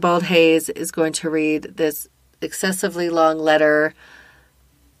Archibald Hayes is going to read this excessively long letter.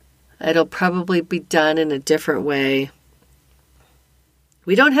 It'll probably be done in a different way.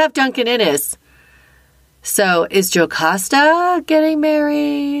 We don't have Duncan Innes. So is Jocasta getting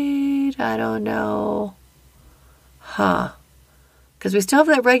married? I don't know. Because we still have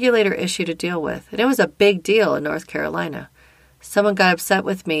that regulator issue to deal with. And it was a big deal in North Carolina. Someone got upset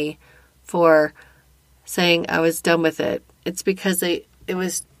with me for saying I was done with it. It's because it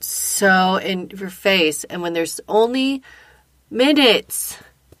was so in your face. And when there's only minutes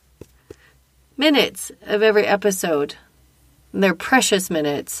of every episode, and they're precious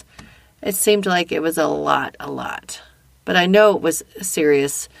minutes, it seemed like it was a lot. But I know it was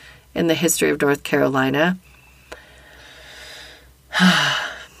serious in the history of North Carolina.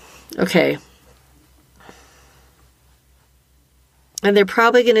 Okay. And they're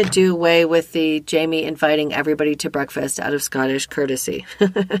probably going to do away with the Jamie inviting everybody to breakfast out of Scottish courtesy.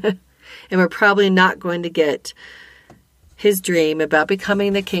 And we're probably not going to get his dream about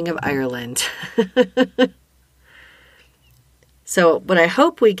becoming the King of Ireland. So what I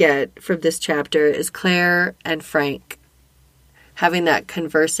hope we get from this chapter is Claire and Frank having that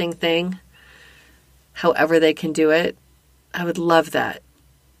conversing thing, however they can do it. I would love that.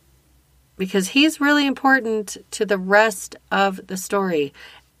 Because he's really important to the rest of the story.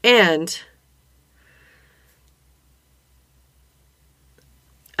 And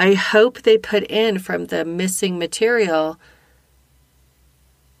I hope they put in from the missing material,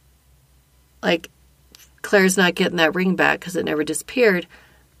 like Claire's not getting that ring back because it never disappeared,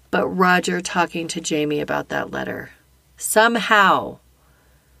 but Roger talking to Jamie about that letter. Somehow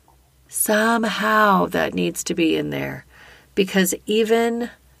that needs to be in there. Because even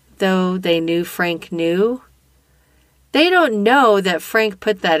though they knew Frank knew, they don't know that Frank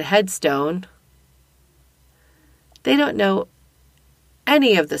put that headstone. They don't know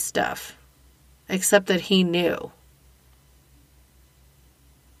any of the stuff except that he knew.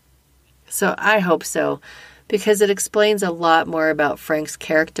 So I hope so, because it explains a lot more about Frank's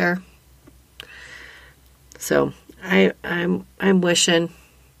character. So I'm wishing.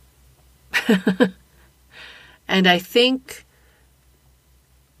 And I think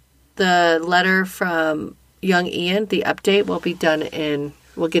the letter from young Ian, the update, will be done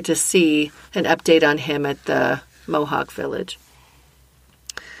we'll get to see an update on him at the Mohawk Village.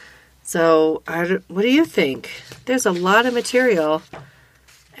 So what do you think? There's a lot of material,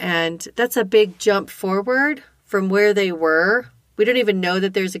 and that's a big jump forward from where they were. We don't even know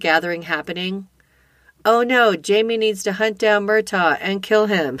that there's a gathering happening. Oh no, Jamie needs to hunt down Murtaugh and kill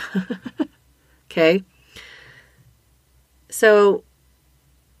him. Okay. So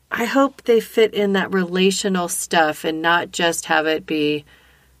I hope they fit in that relational stuff and not just have it be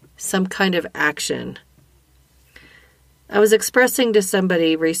some kind of action. I was expressing to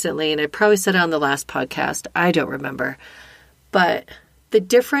somebody recently, and I probably said it on the last podcast, I don't remember, but the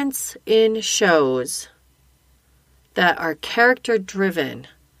difference in shows that are character driven,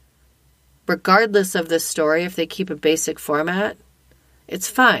 regardless of the story, if they keep a basic format, it's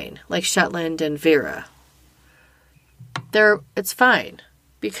fine, like Shetland and Vera. It's fine,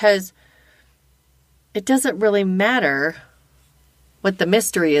 because it doesn't really matter what the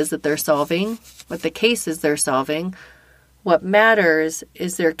mystery is that they're solving, what the cases they're solving. What matters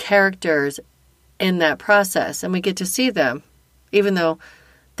is their characters in that process, and we get to see them, even though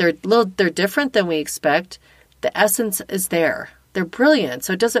they're different than we expect. The essence is there. They're brilliant,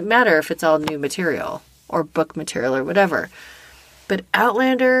 so it doesn't matter if it's all new material or book material or whatever. But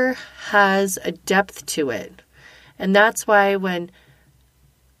Outlander has a depth to it. And that's why when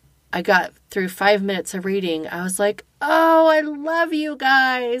I got through 5 minutes of reading, I was like, oh, I love you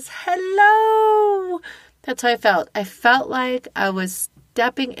guys. Hello. That's how I felt. I felt like I was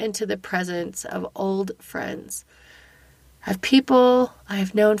stepping into the presence of old friends, of people I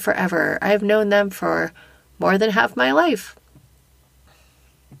have known forever. I have known them for more than half my life.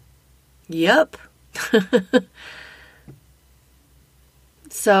 Yep.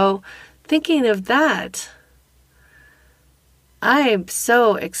 So, thinking of that, I am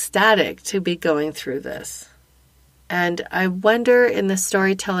so ecstatic to be going through this. And I wonder in the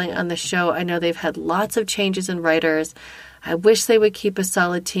storytelling on the show, I know they've had lots of changes in writers. I wish they would keep a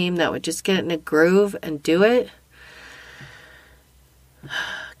solid team that would just get in a groove and do it.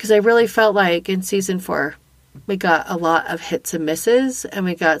 Because I really felt like in season 4, we got a lot of hits and misses, and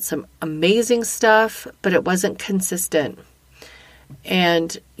we got some amazing stuff, but it wasn't consistent.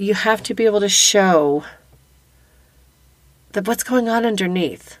 And you have to be able to show that what's going on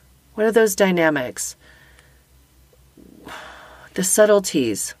underneath. What are those dynamics? The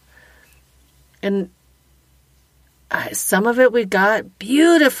subtleties. And some of it we got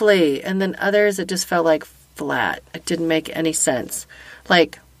beautifully, and then others it just felt like flat. It didn't make any sense.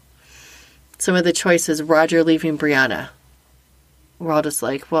 Like some of the choices, Roger leaving Brianna. we're all just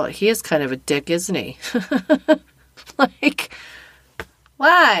like, well, he is kind of a dick, isn't he? Like,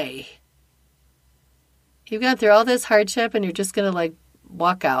 why? You've gone through all this hardship and you're just going to like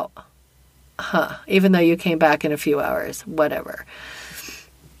walk out. Even though you came back in a few hours, whatever.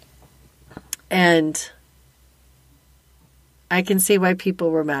 And I can see why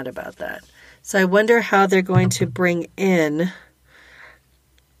people were mad about that. So I wonder how they're going to bring in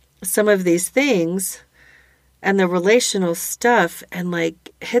some of these things and the relational stuff and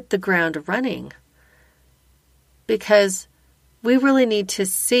like hit the ground running. Because we really need to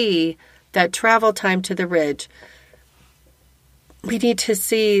see that travel time to the ridge. We need to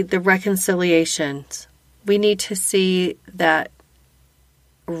see the reconciliations. We need to see that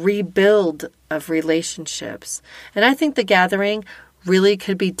rebuild of relationships. And I think the gathering really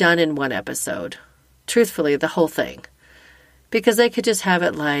could be done in one episode. Truthfully, the whole thing. Because they could just have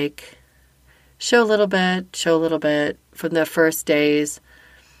it like show a little bit from the first days,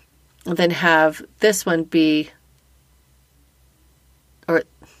 and then have this one be, or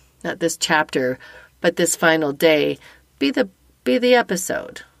not this chapter, but this final day be the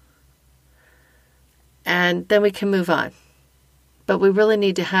episode. And then we can move on. But we really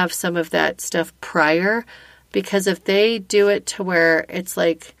need to have some of that stuff prior, because if they do it to where it's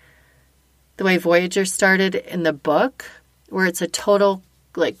like the way Voyager started in the book, where it's a total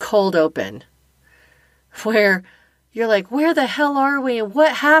like cold open, where you're like, where the hell are we and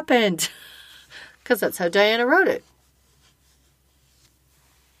what happened? Because that's how Diana wrote it.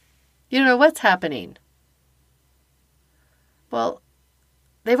 You don't know what's happening. Well,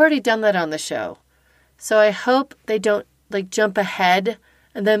 they've already done that on the show. So I hope they don't like jump ahead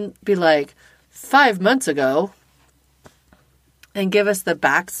and then be like 5 months ago and give us the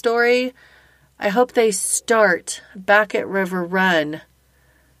backstory. I hope they start back at River Run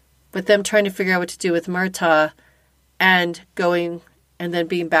with them trying to figure out what to do with Murtaugh and going and then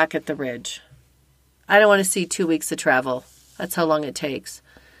being back at the ridge. I don't want to see 2 weeks of travel. That's how long it takes.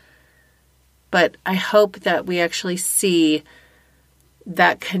 But I hope that we actually see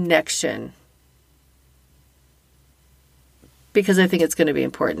that connection, because I think it's going to be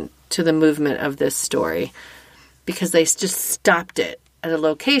important to the movement of this story, because they just stopped it at a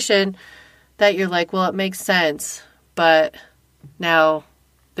location that you're like, well, it makes sense, but now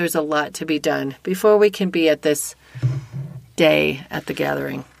there's a lot to be done before we can be at this day at the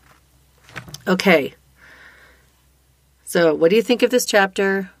gathering. Okay. So what do you think of this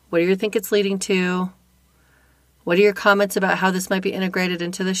chapter? What do you think it's leading to? What are your comments about how this might be integrated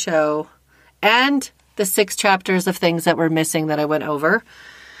into the show? And the 6 chapters of things that were missing that I went over.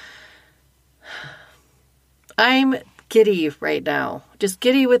 I'm giddy right now. Just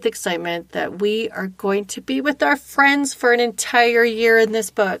giddy with excitement that we are going to be with our friends for an entire year in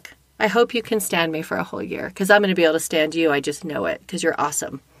this book. I hope you can stand me for a whole year, because I'm going to be able to stand you. I just know it, because you're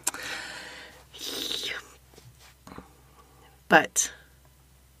awesome. But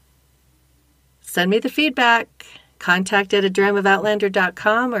send me the feedback. Contact at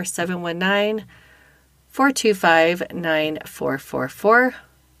adreamofoutlander.com or 719-425-9444.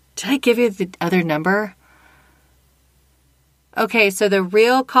 Did I give you the other number? Okay, so the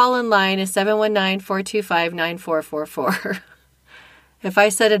real call-in line is 719-425-9444. If I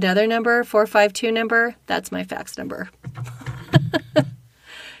said another number, 452 number, that's my fax number.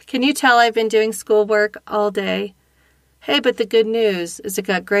 Can you tell I've been doing schoolwork all day? Hey, but the good news is it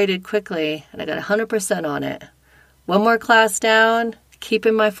got graded quickly, and I got 100% on it. One more class down,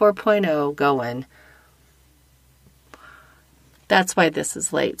 keeping my 4.0 going. That's why this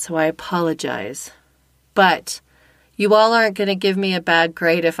is late, so I apologize. But you all aren't going to give me a bad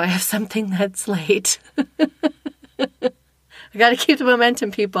grade if I have something that's late. I got to keep the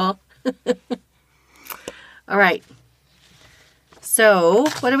momentum, people. All right. So,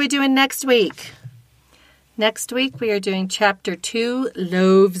 what are we doing next week? Next week, we are doing Chapter 2,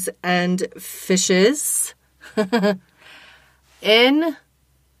 Loaves and Fishes. In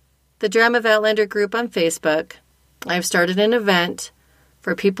the Drama of Outlander group on Facebook, I've started an event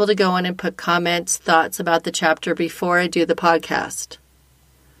for people to go in and put comments, thoughts about the chapter before I do the podcast.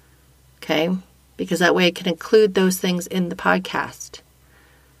 Okay? Because that way I can include those things in the podcast.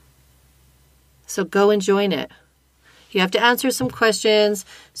 So go and join it. You have to answer some questions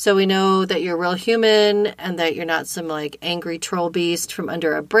so we know that you're a real human and that you're not some like angry troll beast from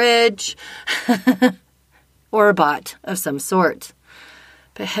under a bridge or a bot of some sort.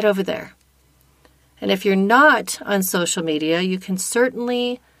 But head over there. And if you're not on social media, you can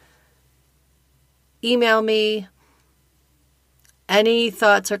certainly email me any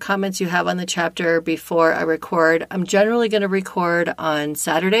thoughts or comments you have on the chapter before I record. I'm generally going to record on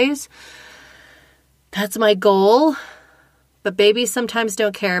Saturdays. That's my goal. But babies sometimes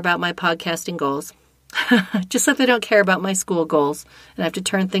don't care about my podcasting goals. Just like they don't care about my school goals. And I have to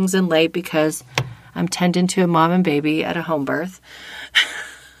turn things in late because I'm tending to a mom and baby at a home birth.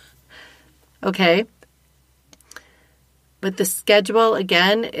 Okay. But the schedule,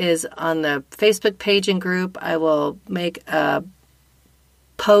 again, is on the Facebook page and group. I will make a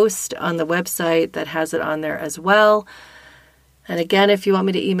post on the website that has it on there as well. And again, if you want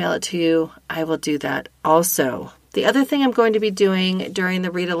me to email it to you, I will do that also. The other thing I'm going to be doing during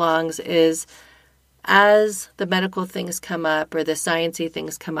the read-alongs is as the medical things come up or the sciencey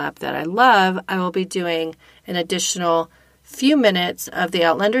things come up that I love, I will be doing an additional few minutes of the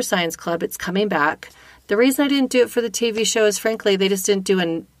Outlander Science Club. It's coming back. The reason I didn't do it for the TV show is, frankly, they just didn't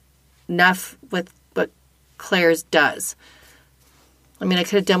do enough with what Claire's does. I mean, I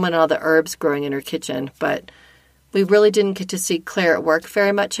could have done one on all the herbs growing in her kitchen, but we really didn't get to see Claire at work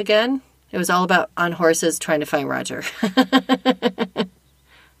very much again. It was all about on horses trying to find Roger.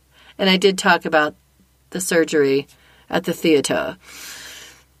 And I did talk about the surgery at the theater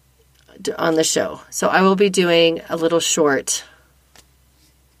on the show. So I will be doing a little short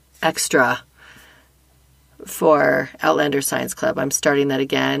extra for Outlander Science Club. I'm starting that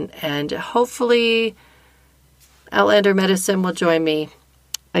again. And hopefully Outlander Medicine will join me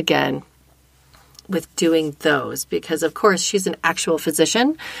again with doing those because, of course, she's an actual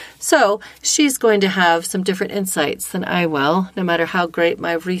physician. So she's going to have some different insights than I will, no matter how great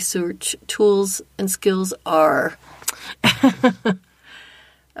my research tools and skills are.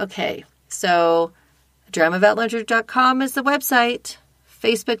 Okay, so dramaofoutlander.com is the website,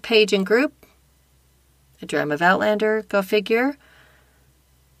 Facebook page and group, A Dram of Outlander, go figure.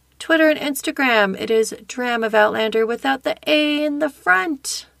 Twitter and Instagram, it is Dram of Outlander without the A in the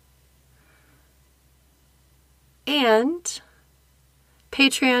front. And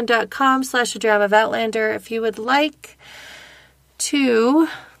patreon.com/A-Dram-of-Outlander if you would like to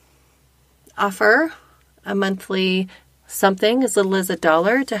offer a monthly something as little as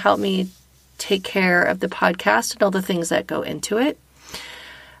 $1 to help me take care of the podcast and all the things that go into it.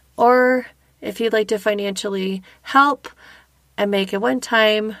 Or if you'd like to financially help and make a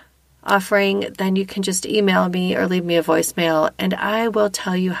one-time offering, then you can just email me or leave me a voicemail and I will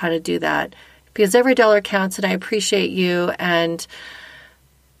tell you how to do that. Because every dollar counts and I appreciate you, and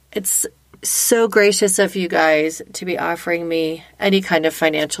it's so gracious of you guys to be offering me any kind of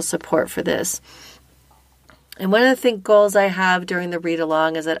financial support for this. And one of the goals I have during the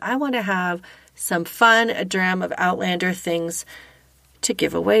read-along is that I want to have some fun, A Dram of Outlander things to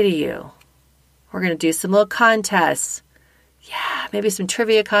give away to you. We're going to do some little contests. Yeah, maybe some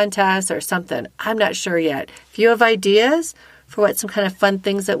trivia contests or something. I'm not sure yet. If you have ideas for what some kind of fun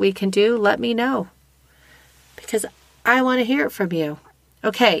things that we can do, let me know. Because I want to hear it from you.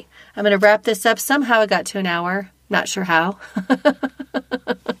 Okay, I'm going to wrap this up. Somehow I got to an hour. Not sure how.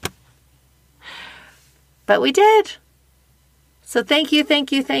 But we did. So thank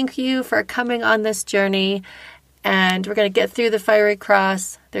you for coming on this journey. And we're going to get through the Fiery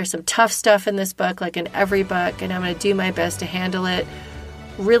Cross. There's some tough stuff in this book, like in every book. And I'm going to do my best to handle it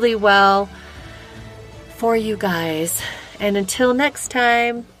really well for you guys. And until next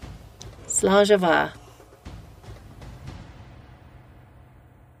time, Slán je va.